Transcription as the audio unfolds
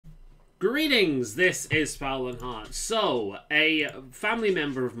Greetings, this is Fallon Hart. So, a family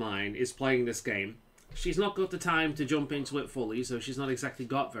member of mine is playing this game. She's not got the time to jump into it fully, so she's not exactly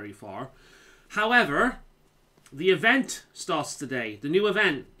got very far. However, the event starts today, the new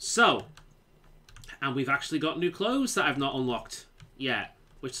event. So, and we've actually got new clothes that I've not unlocked yet,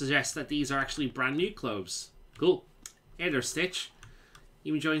 which suggests that these are actually brand new clothes. Cool. Hey there, Stitch.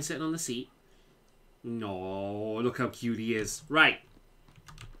 You enjoying sitting on the seat? No, look how cute he is. Right.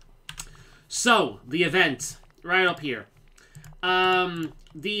 So, the event, right up here.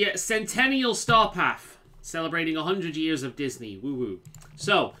 The Centennial Star Path, celebrating 100 years of Disney. Woo-woo.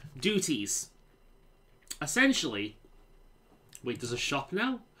 So, duties. Essentially... Wait, there's a shop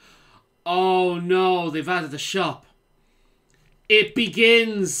now? Oh no, they've added a shop. It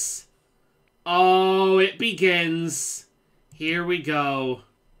begins! Oh, it begins. Here we go.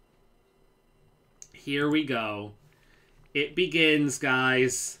 Here we go. It begins,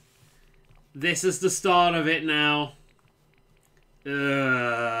 guys. This is the start of it now.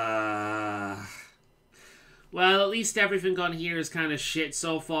 Well, at least everything on here is kind of shit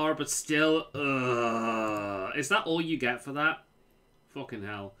so far, but still, is that all you get for that? Fucking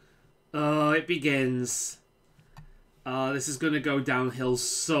hell. It begins. This is gonna go downhill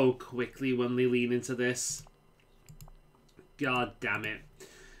so quickly when they lean into this. God damn it.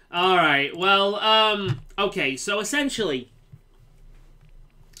 Alright, well, okay, so essentially...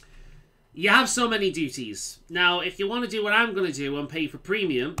 You have so many duties. Now, if you want to do what I'm going to do and pay for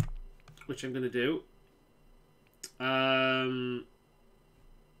premium, which I'm going to do,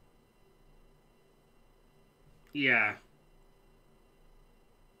 yeah.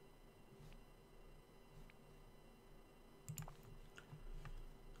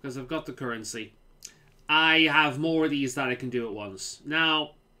 Because I've got the currency. I have more of these that I can do at once.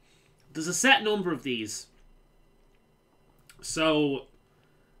 Now, there's a set number of these. So...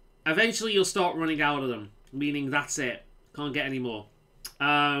 Eventually, you'll start running out of them, meaning that's it. Can't get any more.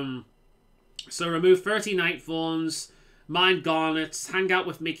 So remove 30 night forms, mine garnets, hang out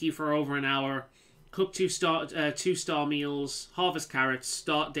with Mickey for over an hour, cook two-star meals, harvest carrots,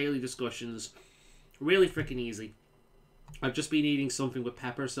 start daily discussions. Really freaking easy. I've just been eating something with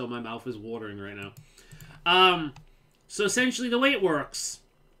pepper, so my mouth is watering right now. So essentially, the way it works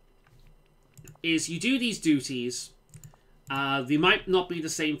is you do these duties. They might not be the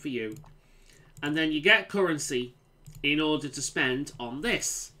same for you. And then you get currency in order to spend on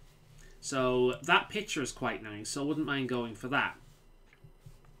this. So that picture is quite nice, so I wouldn't mind going for that.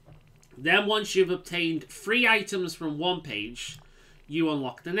 Then once you've obtained 3 items from one page, you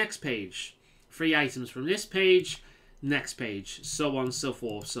unlock the next page. 3 items from this page, next page, so on, so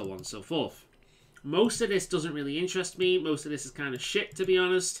forth, so on, so forth. Most of this doesn't really interest me. Most of this is kind of shit, to be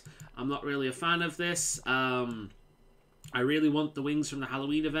honest. I'm not really a fan of this. I really want the wings from the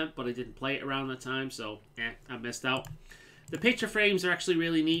Halloween event, but I didn't play it around that time, so I missed out. The picture frames are actually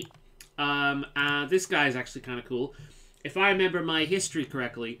really neat. This guy is actually kind of cool. If I remember my history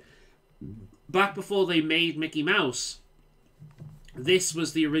correctly, back before they made Mickey Mouse, this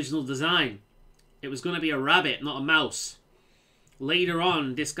was the original design. It was going to be a rabbit, not a mouse. Later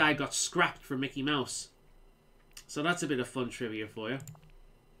on, this guy got scrapped for Mickey Mouse. So that's a bit of fun trivia for you.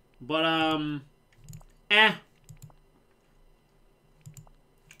 But,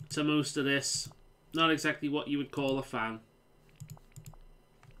 to most of this. Not exactly what you would call a fan.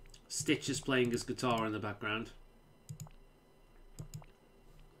 Stitch is playing his guitar in the background.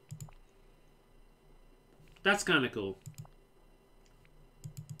 That's kind of cool.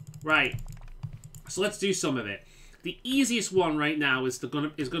 Right. So let's do some of it. The easiest one right now is gonna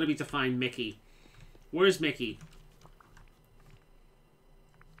be to find Mickey. Where's Mickey?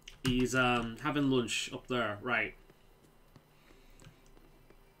 He's having lunch up there. Right.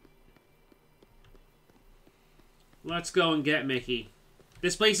 Let's go and get Mickey.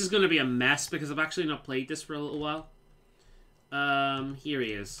 This place is going to be a mess because I've actually not played this for a little while. Here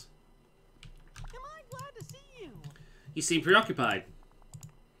he is. Am I glad to see you? You seem preoccupied.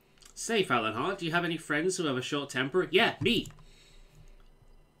 Say, Fallon Hart, do you have any friends who have a short temper? Yeah, me.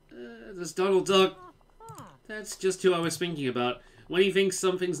 There's Donald Duck. That's just who I was thinking about. When he thinks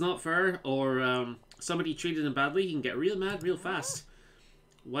something's not fair or somebody treated him badly, he can get real mad real fast.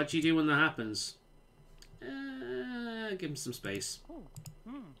 What do you do when that happens? Give him some space.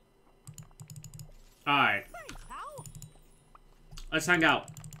 Alright. Let's hang out.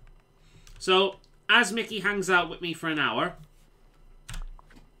 So, as Mickey hangs out with me for an hour,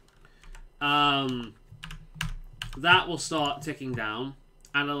 that will start ticking down,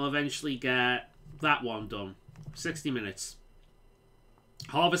 and I'll eventually get that one done. 60 minutes.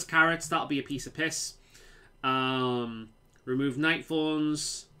 Harvest carrots, that'll be a piece of piss. Remove night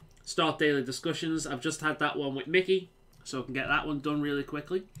thorns. Start daily discussions. I've just had that one with Mickey, so I can get that one done really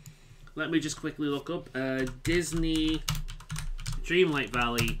quickly. Let me just quickly look up Disney Dreamlight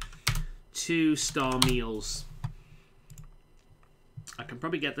Valley 2-star meals. I can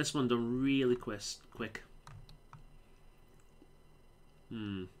probably get this one done really quick.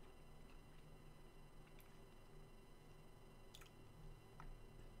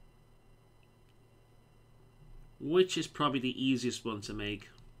 Which is probably the easiest one to make?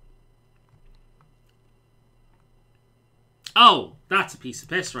 Oh, that's a piece of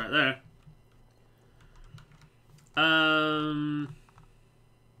piss right there.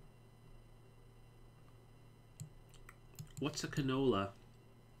 What's a canola?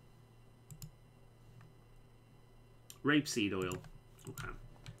 Rapeseed oil. Okay.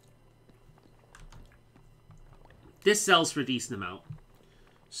 This sells for a decent amount.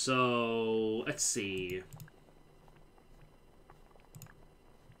 So, let's see.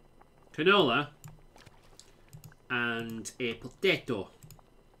 Canola. And a potato.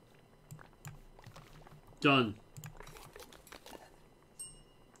 Done.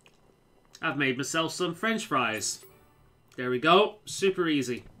 I've made myself some French fries. There we go. Super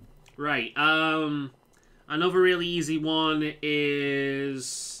easy. Right. Another really easy one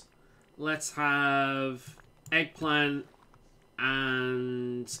is... Let's have eggplant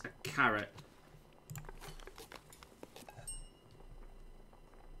and a carrot.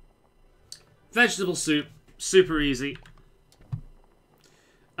 Vegetable soup. Super easy.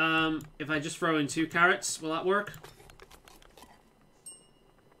 If I just throw in 2 carrots, will that work?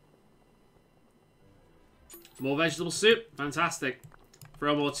 More vegetable soup. Fantastic.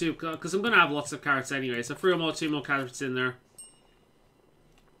 Throw more 2, because I'm going to have lots of carrots anyway, so throw more 2 more carrots in there.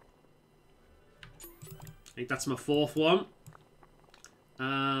 I think that's my 4th one.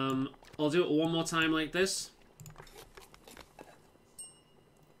 I'll do it one more time like this.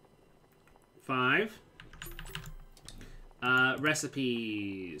 5.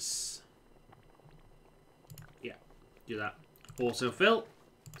 Recipes. Yeah, do that. Autofill.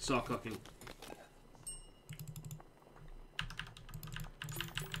 Start cooking.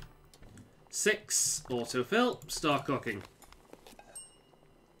 Six. Autofill. Start cooking.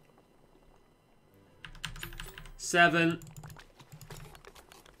 7.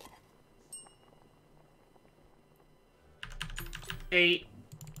 8.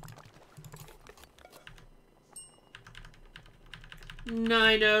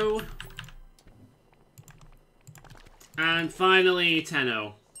 9-0. And finally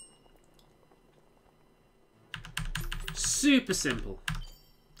 10-0. Super simple.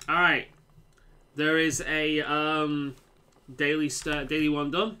 Alright. There is a daily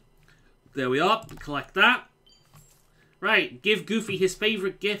one done. There we are. Collect that. Right. Give Goofy his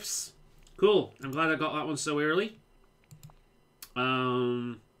favorite gifts. Cool. I'm glad I got that one so early.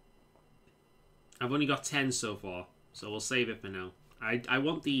 I've only got 10 so far, so we'll save it for now. I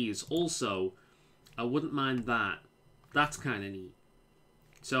want these. Also, I wouldn't mind that. That's kind of neat.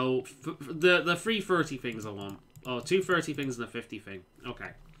 So, the 3 30 things I want. Oh, 2 30 things and a 50 thing. Okay.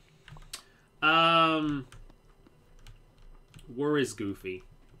 Where is Goofy?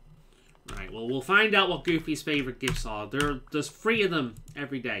 Right, well, we'll find out what Goofy's favorite gifts are. There's 3 of them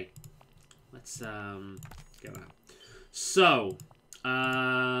every day. Let's, get that. So,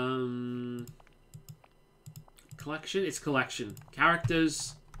 collection? It's collection.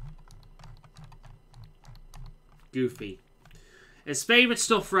 Characters. Goofy. His favorite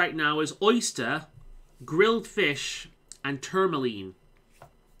stuff right now is oyster, grilled fish, and tourmaline.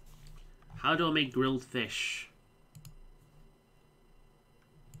 How do I make grilled fish?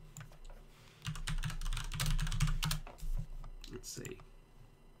 Let's see.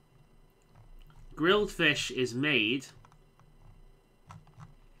 Grilled fish is made...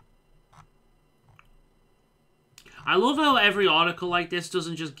 I love how every article like this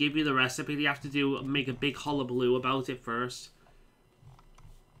doesn't just give you the recipe. You have to make a big hullabaloo about it first.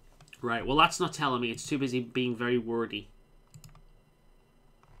 Right, well that's not telling me. It's too busy being very wordy.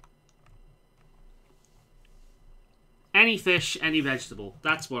 Any fish, any vegetable.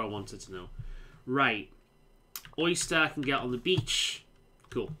 That's what I wanted to know. Right. Oyster I can get on the beach.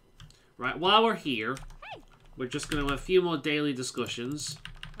 Cool. Right, while we're here, we're just going to have a few more daily discussions.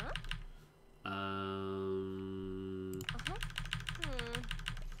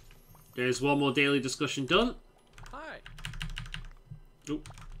 There's one more daily discussion done. Hi. Oop.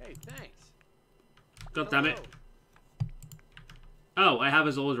 Hey, thanks. God damn it. Oh, I have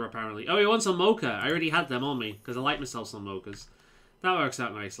his order apparently. Oh, he wants some mocha. I already had them on me because I like myself some mochas. That works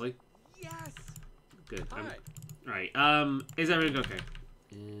out nicely. Yes. Good. Hi. Right. Is everything okay?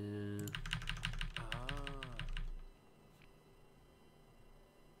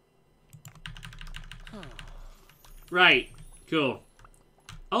 Right. Cool.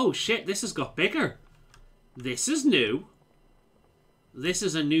 Oh, shit. This has got bigger. This is new. This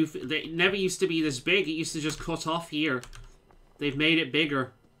is a new... They never used to be this big. It used to just cut off here. They've made it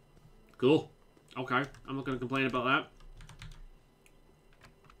bigger. Cool. Okay. I'm not going to complain about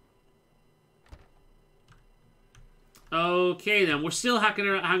that. Okay, then. We're still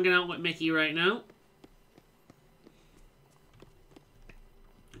hanging out with Mickey right now.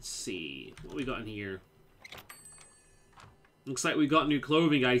 Let's see. What we got in here? Looks like we got new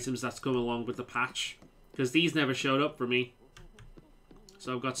clothing items that's come along with the patch. Because these never showed up for me.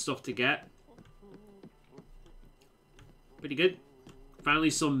 So I've got stuff to get. Pretty good.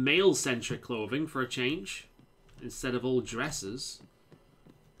 Finally some male-centric clothing for a change. Instead of old dresses.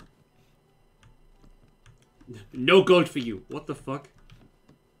 No good for you. What the fuck?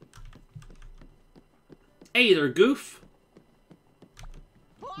 Hey there, Goof.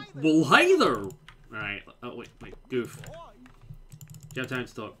 Well, hi there. Alright. Oh, wait. Goof. Do you have time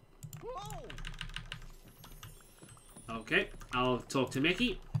to talk? Okay. I'll talk to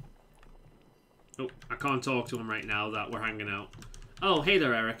Mickey. Oh, I can't talk to him right now that we're hanging out. Oh, hey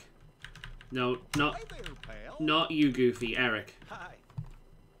there, Eric. No, not you, Goofy. Eric. Hi.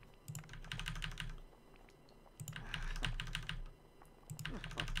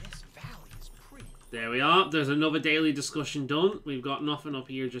 This valley is pretty. There we are. There's another daily discussion done. We've got nothing up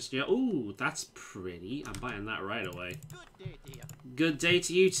here just yet. Ooh, that's pretty. I'm buying that right away. Good day to you. Good day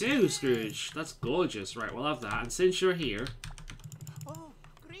to you too, Scrooge. That's gorgeous. Right, we'll have that. And since you're here... Oh,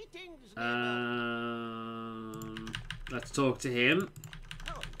 greetings. Let's talk to him.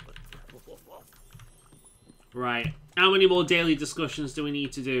 Oh. Right. How many more daily discussions do we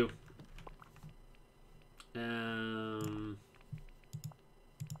need to do?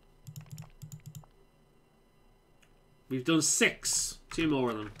 We've done 6. 2 more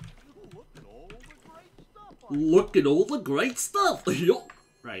of them. Look at all the great stuff.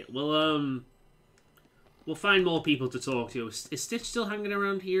 Right. Well, we'll find more people to talk to. Is Stitch still hanging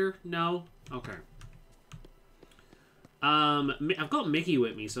around here? No. Okay. I've got Mickey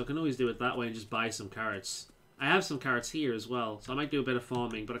with me, so I can always do it that way and just buy some carrots. I have some carrots here as well, so I might do a bit of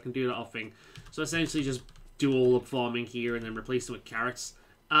farming, but I can do that off thing. So essentially just do all the farming here and then replace them with carrots.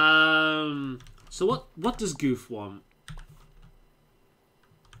 So what does Goof want?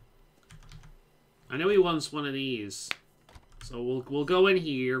 I know he wants one of these. So we'll go in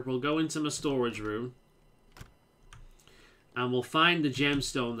here, we'll go into my storage room. And we'll find the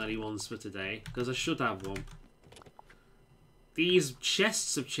gemstone that he wants for today, because I should have one. These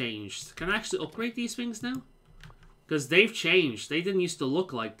chests have changed. Can I actually upgrade these things now? Because they've changed. They didn't used to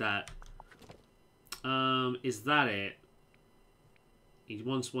look like that. Is that it? He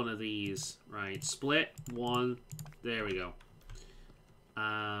wants one of these. Right, split, 1. There we go.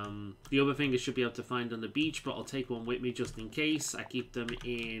 The other thing I should be able to find on the beach, but I'll take one with me just in case. I keep them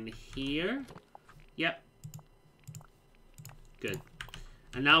in here. Yep. Good.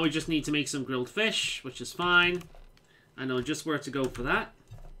 And now we just need to make some grilled fish, which is fine. I know just where to go for that.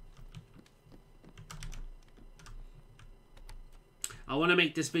 I want to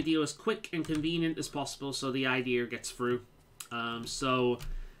make this video as quick and convenient as possible so the idea gets through. So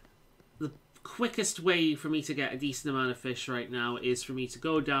the quickest way for me to get a decent amount of fish right now is for me to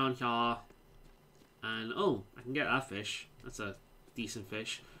go down here and, oh, I can get that fish. That's a decent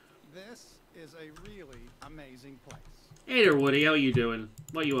fish. This is a really amazing place. Hey there, Woody. How are you doing?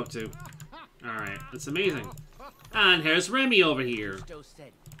 What are you up to? Alright, that's amazing. And here's Remy over here. Joe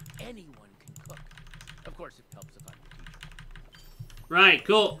said anyone can cook. Of course, it helps if I'm a teacher. Right,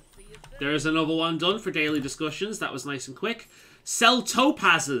 cool. There's another one done for daily discussions. That was nice and quick. Sell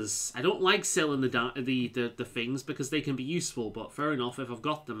topazes. I don't like selling the things because they can be useful, but fair enough. If I've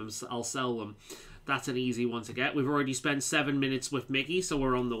got them, I'll sell them. That's an easy one to get. We've already spent 7 minutes with Mickey, so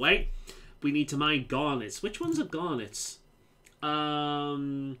we're on the way. We need to mine garnets. Which ones are garnets?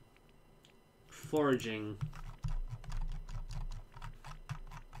 Foraging.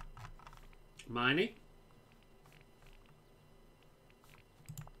 Mining.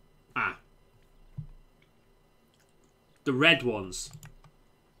 Ah. The red ones.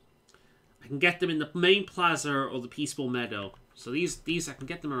 I can get them in the main plaza or the peaceful meadow. So these I can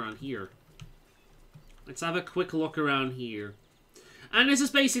get them around here. Let's have a quick look around here. And this is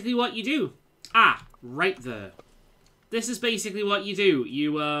basically what you do. Ah, right there. This is basically what you do.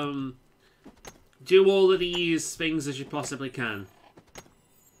 You, do all of these things as you possibly can.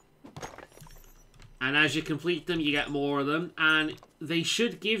 And as you complete them, you get more of them. And they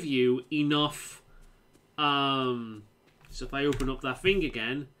should give you enough, so if I open up that thing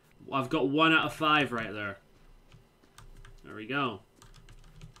again, I've got 1 out of 5 right there. There we go.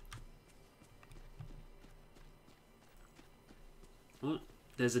 Oh,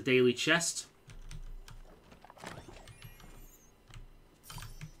 there's a daily chest.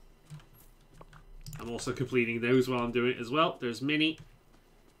 I'm also completing those while I'm doing it as well. There's Minnie.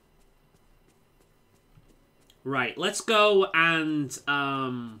 Right, let's go and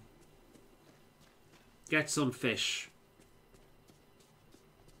get some fish.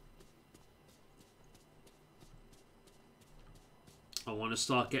 I want to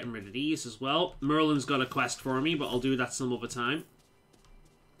start getting rid of these as well. Merlin's got a quest for me, but I'll do that some other time.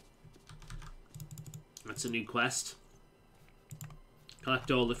 That's a new quest. Collect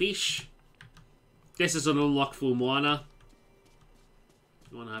all the fish. This is an unlocked full Moana.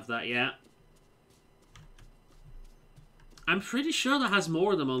 You want to have that yet? I'm pretty sure that has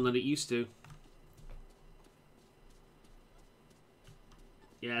more of them on than it used to.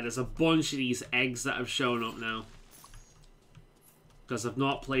 Yeah, there's a bunch of these eggs that have shown up now. Because I've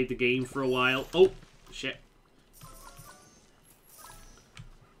not played the game for a while. Oh, shit.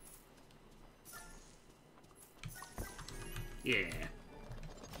 Yeah.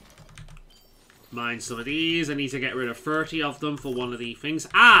 Mine some of these. I need to get rid of 30 of them for one of the things.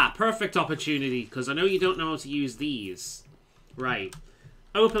 Ah, perfect opportunity, because I know you don't know how to use these. Right.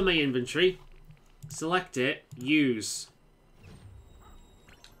 Open my inventory. Select it. Use.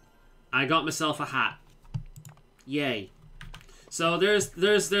 I got myself a hat. Yay. So there's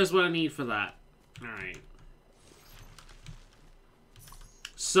what I need for that. Alright.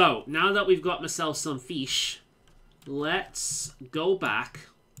 So, now that we've got myself some fish, let's go back,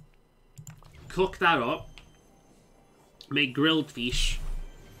 cook that up, make grilled fish.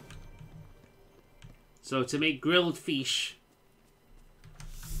 So to make grilled fish,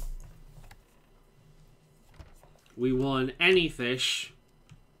 we want any fish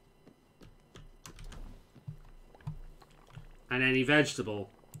and any vegetable.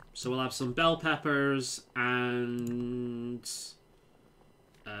 So we'll have some bell peppers and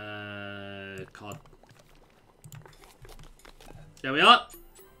cod. There we are.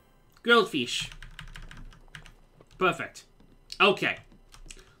 Grilled fish. Perfect. Okay.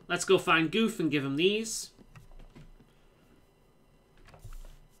 Let's go find Goof and give him these.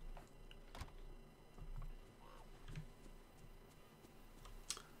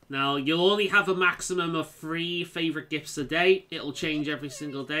 Now, you'll only have a maximum of 3 favorite gifts a day. It'll change every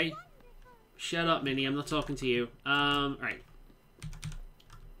single day. Shut up, Minnie. I'm not talking to you. Right.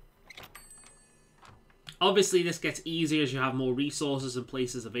 Obviously, this gets easier as you have more resources and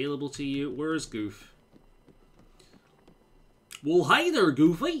places available to you. Where's Goof? Well, hi there,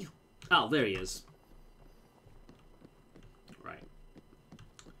 Goofy. Oh, there he is. Right.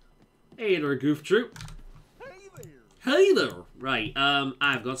 Hey there, Goof Troop. Hey there! Right,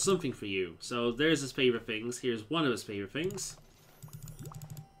 I've got something for you. So, there's his favorite things. Here's one of his favorite things.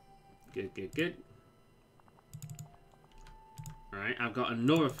 Good, good, good. Alright, I've got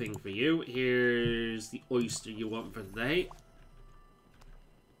another thing for you. Here's the oyster you want for today.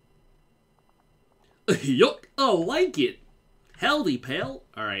 Yuck! I like it! Healthy, pal!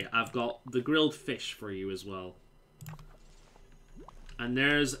 Alright, I've got the grilled fish for you as well. And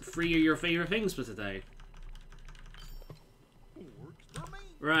there's 3 of your favorite things for today.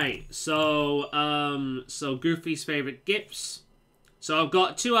 Right, so Goofy's favorite gifts. So I've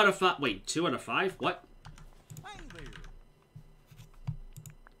got 2 out of 5. Wait, 2 out of 5? What?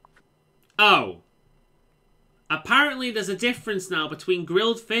 Oh. Apparently there's a difference now between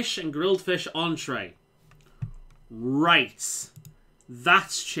grilled fish and grilled fish entree. Right.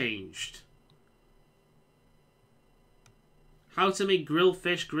 That's changed. How to make grilled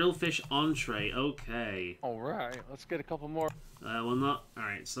fish entree. Okay. Alright, let's get a couple more. Well, not...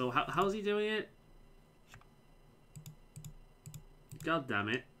 Alright, so how's he doing it? God damn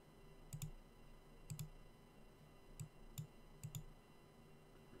it.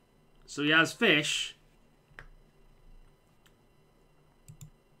 So he has fish.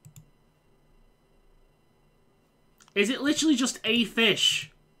 Is it literally just a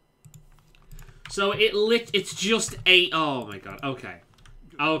fish? So it's just a... Oh my god, okay.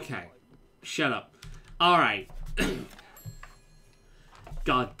 Okay. Shut up. Alright.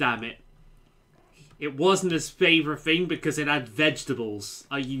 God damn it. It wasn't his favorite thing because it had vegetables.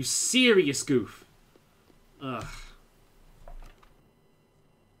 Are you serious, Goof? Ugh.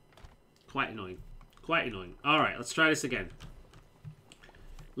 Quite annoying. Quite annoying. Alright, let's try this again.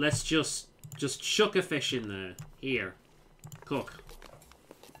 Let's just chuck a fish in there. Here. Cook.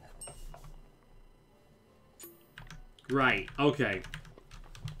 Right, okay.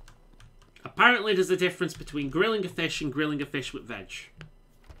 Apparently there's a difference between grilling a fish and grilling a fish with veg.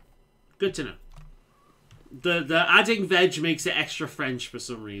 Good to know. The adding veg makes it extra French for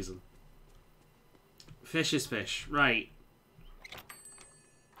some reason. Fish is fish. Right.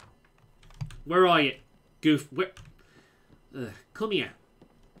 Where are you? Goof. Where? Come here.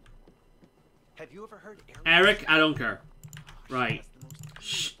 Have you ever heard Eric, I don't care. Right.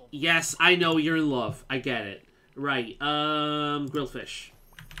 Shh. Yes, I know you're in love. I get it. Right. Grilled fish.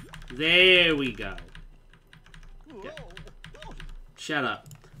 There we go. Yeah. Shut up.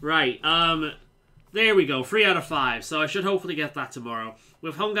 Right. There we go. 3 out of 5. So I should hopefully get that tomorrow.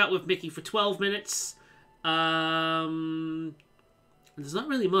 We've hung out with Mickey for 12 minutes. There's not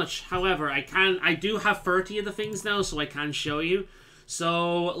really much. However, I do have 30 of the things now, so I can show you.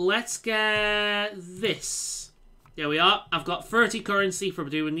 So let's get this. There we are. I've got 30 currency for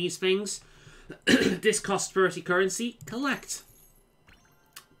doing these things. This costs 30 currency. Collect.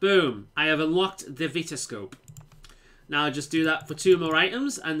 Boom. I have unlocked the Vitascope. Now I just do that for 2 more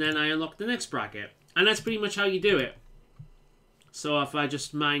items, and then I unlock the next bracket. And that's pretty much how you do it. So if I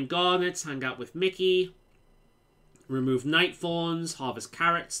just mine garnets, hang out with Mickey, remove night thorns, harvest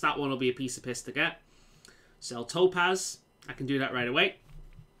carrots, that one will be a piece of piss to get. Sell topaz. I can do that right away.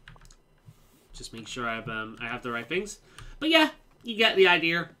 Just make sure I have the right things. But yeah, you get the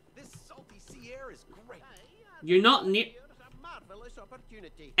idea. This salty sea air is great. You're not near...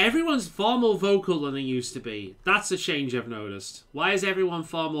 Everyone's far more vocal than they used to be. That's a change I've noticed. Why is everyone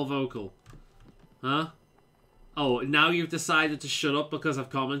far more vocal? Huh? Oh, now you've decided to shut up because I've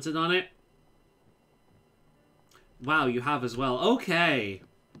commented on it? Wow, you have as well. Okay.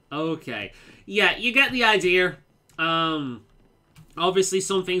 Okay. Yeah, you get the idea. Obviously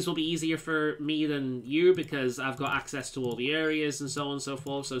some things will be easier for me than you because I've got access to all the areas and so on and so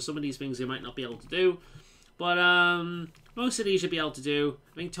forth. So some of these things you might not be able to do. But, most of these you'll be able to do.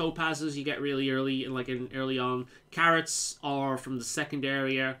 I think topazes you get really early, early on. Carrots are from the second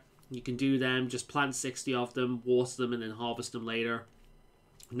area. You can do them. Just plant 60 of them, water them, and then harvest them later.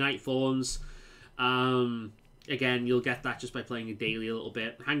 Night thorns. Again, you'll get that just by playing it daily a little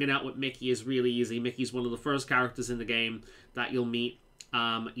bit. Hanging out with Mickey is really easy. Mickey's one of the first characters in the game that you'll meet.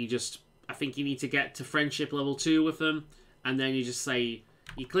 I think you need to get to friendship level 2 with them, and then you just say,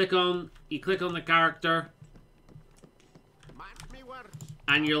 you click on the character,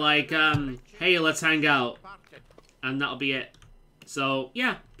 and you're like, hey, let's hang out, and that'll be it. So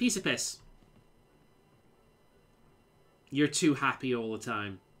yeah, piece of piss. You're too happy all the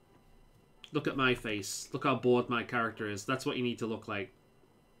time. Look at my face. Look how bored my character is. That's what you need to look like.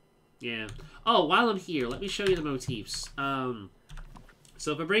 Yeah. Oh, while I'm here, let me show you the motifs.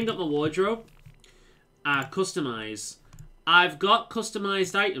 So if I bring up my wardrobe, customize. I've got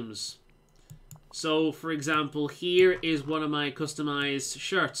customized items. So, for example, here is one of my customized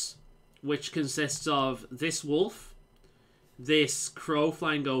shirts, which consists of this wolf, this crow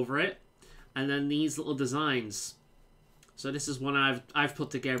flying over it, and then these little designs. So this is one I've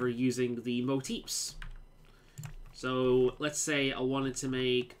put together using the motifs. So let's say I wanted to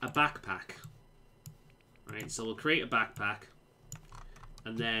make a backpack. Right, so we'll create a backpack,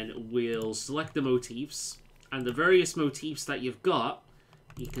 and then we'll select the motifs, and the various motifs that you've got,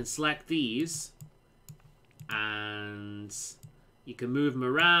 you can select these, and you can move them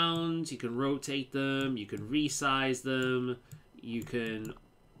around, you can rotate them, you can resize them, you can...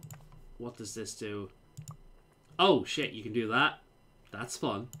 What does this do? Oh, shit, you can do that. That's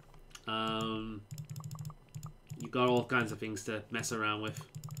fun. You've got all kinds of things to mess around with.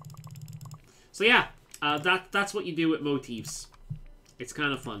 So yeah, that's what you do with motifs. It's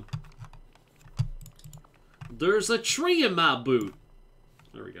kind of fun. There's a tree in my boot.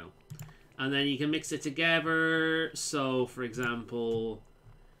 There we go. And then you can mix it together. So, for example,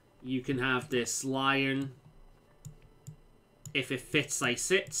 you can have this lion. If it fits like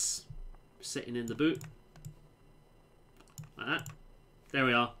sits, sitting in the boot. Like that. There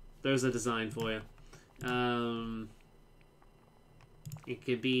we are. There's a design for you. It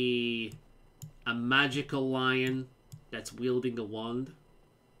could be a magical lion that's wielding a wand.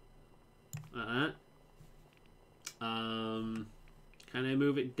 Like that. Can I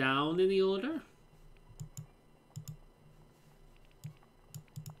move it down in the order?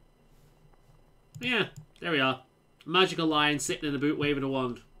 Yeah, there we are. Magical lion sitting in the boot waving a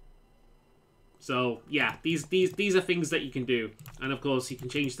wand. So yeah, these are things that you can do, and of course you can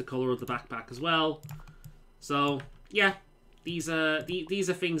change the color of the backpack as well. So yeah, these are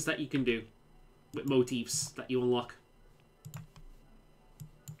things that you can do with motifs that you unlock.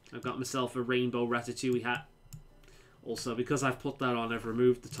 I've got myself a rainbow ratatouille hat. Also, because I've put that on, I've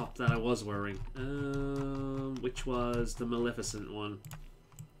removed the top that I was wearing, which was the Maleficent one,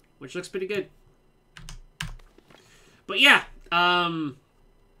 which looks pretty good. But yeah,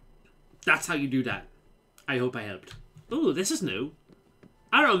 that's how you do that. I hope I helped. Ooh, this is new.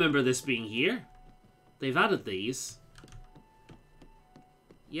 I don't remember this being here. They've added these.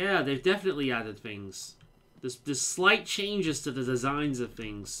 Yeah, they've definitely added things. There's slight changes to the designs of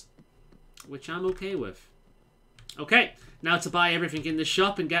things, which I'm okay with. Okay, now to buy everything in the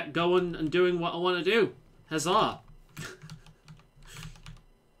shop and get going and doing what I want to do. Huzzah!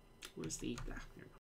 Where's the...